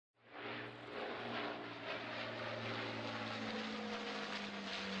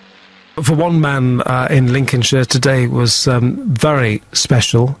for one man in Lincolnshire, today was very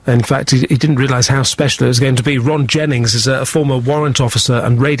special. In fact, he didn't realise how special it was going to be. Ron Jennings is a former warrant officer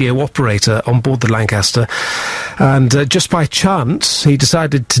and radio operator on board the Lancaster, and just by chance, he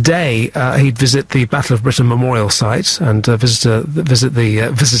decided today he'd visit the Battle of Britain Memorial Site and visit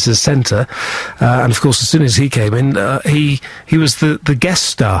the Visitors Centre. And of course, as soon as he came in, he was the guest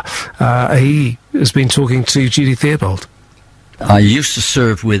star. He has been talking to Judy Theobald. I used to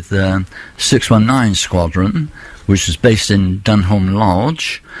serve with 619 Squadron, which is based in Dunholm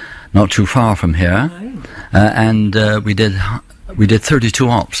Lodge, not too far from here, and we did 32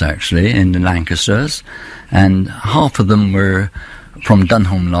 ops actually in the Lancasters, and half of them were from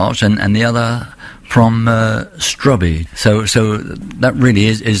Dunholm Lodge, and the other from Strubby. So that really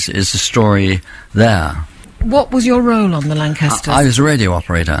is the story there. What was your role on the Lancaster? I was a radio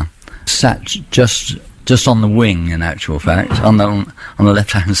operator. Sat just on the wing, in actual fact, on the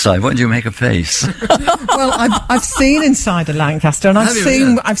left-hand side. What do you make a face? Well, I've seen inside a Lancaster, and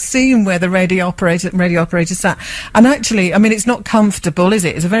I've seen where the radio operator sat. And actually, I mean, it's not comfortable, is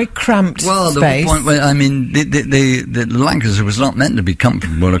it? It's a very cramped space. The point, I mean, the Lancaster was not meant to be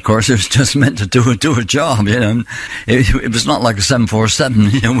comfortable. Of course, it was just meant to do a job. You know, it was not like a 747,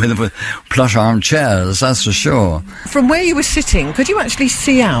 you know, with plush armchairs. That's for sure. From where you were sitting, could you actually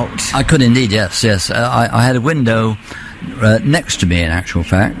see out? I could indeed. Yes. I had a window next to me, in actual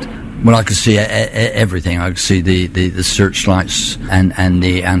fact. Well, I could see everything. I could see the searchlights and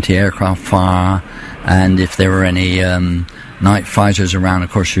the anti-aircraft fire, and if there were any night fighters around, of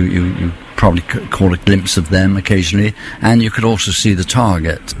course, you probably caught a glimpse of them occasionally, and you could also see the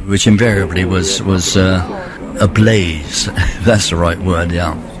target, which invariably was ablaze. If that's the right word,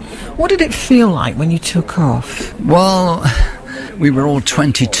 yeah. What did it feel like when you took off? Well, we were all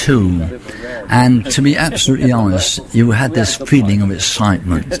 22, and to be absolutely honest, you had this feeling of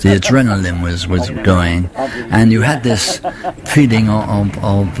excitement. The adrenaline was going, and you had this feeling of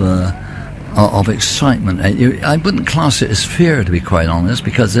excitement. I wouldn't class it as fear, to be quite honest,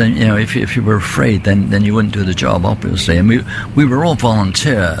 because you know, if you were afraid, then you wouldn't do the job, obviously. And we were all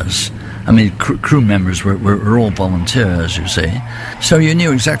volunteers. I mean, crew members were all volunteers, you see. So you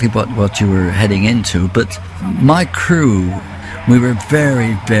knew exactly what you were heading into. But my crew, we were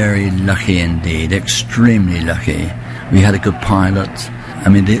very, very lucky indeed, extremely lucky. We had a good pilot. I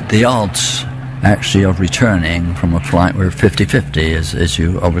mean, the odds, actually, of returning from a flight were 50-50, as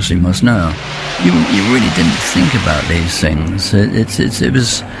you obviously must know. You really didn't think about these things. It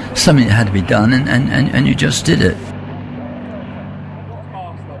was something that had to be done, and you just did it.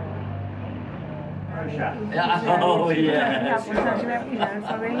 Oh, yeah. I've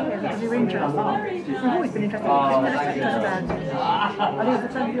always been interested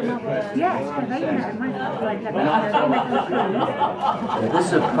This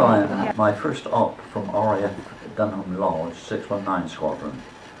is a poem, my first op from RAF Dunholm Lodge, 619 Squadron,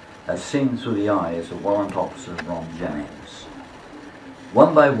 as seen through the eyes of Warrant Officer Ron Jennings.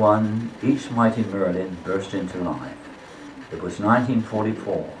 One by one, each mighty Merlin burst into life. It was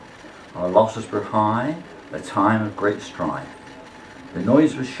 1944. Our losses were high, a time of great strife. The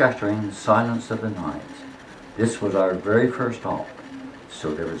noise was shattering the silence of the night. This was our very first op,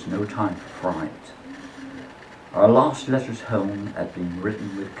 so there was no time for fright. Our last letters home had been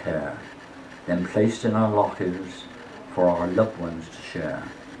written with care, then placed in our lockers for our loved ones to share.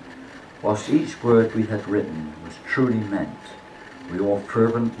 Whilst each word we had written was truly meant, we all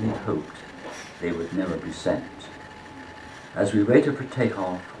fervently hoped they would never be sent. As we waited for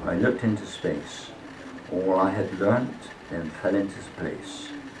takeoff, I looked into space. All I had learnt then fell into place.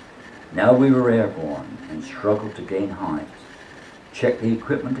 Now we were airborne and struggled to gain height. Check the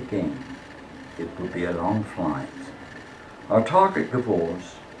equipment again. It would be a long flight. Our target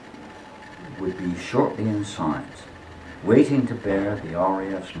Gavors would be shortly in sight, waiting to bear the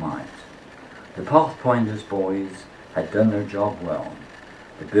RAF's might. The Pathfinders boys had done their job well.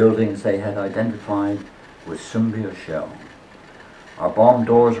 The buildings they had identified would soon be a shell. Our bomb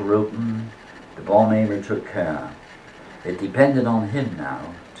doors were open, the bomb aimer took care. It depended on him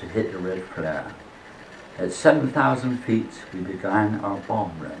now to hit the red flare. At 7,000 feet we began our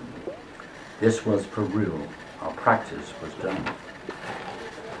bomb run. This was for real, our practice was done.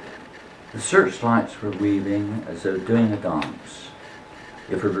 The searchlights were weaving as though doing a dance.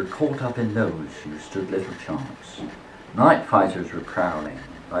 If we were caught up in those, you stood little chance. Night fighters were prowling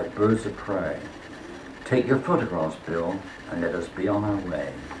like birds of prey. Take your photographs, Bill, and let us be on our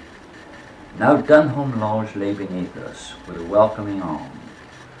way. Now Dunholm Lodge lay beneath us with a welcoming arm.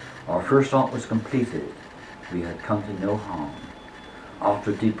 Our first op was completed. We had come to no harm.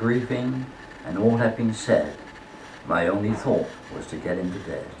 After debriefing and all had been said, my only thought was to get into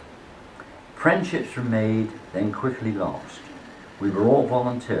bed. Friendships were made, then quickly lost. We were all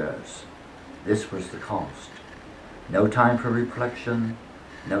volunteers. This was the cost. No time for reflection,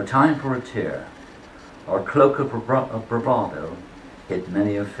 no time for a tear. Our cloak of bravado hid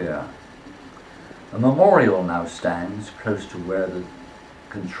many a fear. A memorial now stands close to where the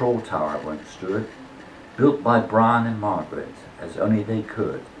control tower once stood, built by Brian and Margaret as only they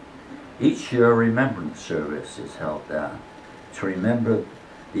could. Each year a remembrance service is held there to remember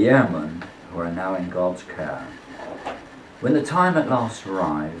the airmen who are now in God's care. When the time at last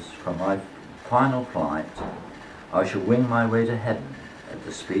arrives for my final flight, I shall wing my way to heaven at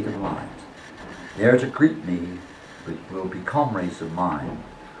the speed of light. There to greet me will be comrades of mine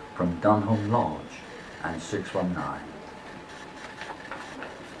from Dunholm Lodge and 619.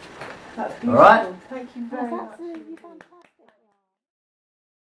 That's beautiful. All right? Thank you very much.